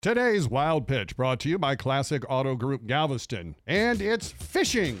Today's Wild Pitch brought to you by Classic Auto Group Galveston. And it's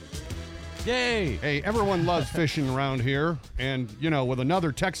fishing. Yay! Hey, everyone loves fishing around here. And, with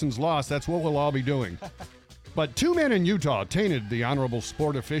another Texans loss, that's what we'll all be doing. But two men in Utah tainted the honorable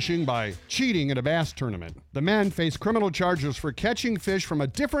sport of fishing by cheating at a bass tournament. The men face criminal charges for catching fish from a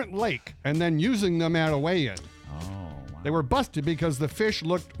different lake and then using them at a weigh-in. They were busted because the fish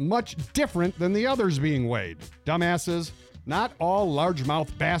looked much different than the others being weighed. Dumbasses, not all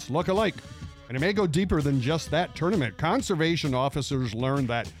largemouth bass look alike. And it may go deeper than just that tournament. Conservation officers learned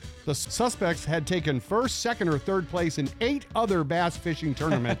that the suspects had taken first, second, or third place in 8 other bass fishing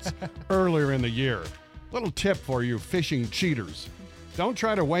tournaments earlier in the year. Little tip for you fishing cheaters. Don't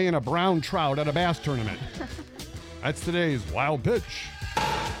try to weigh in a brown trout at a bass tournament. That's today's Wild Pitch.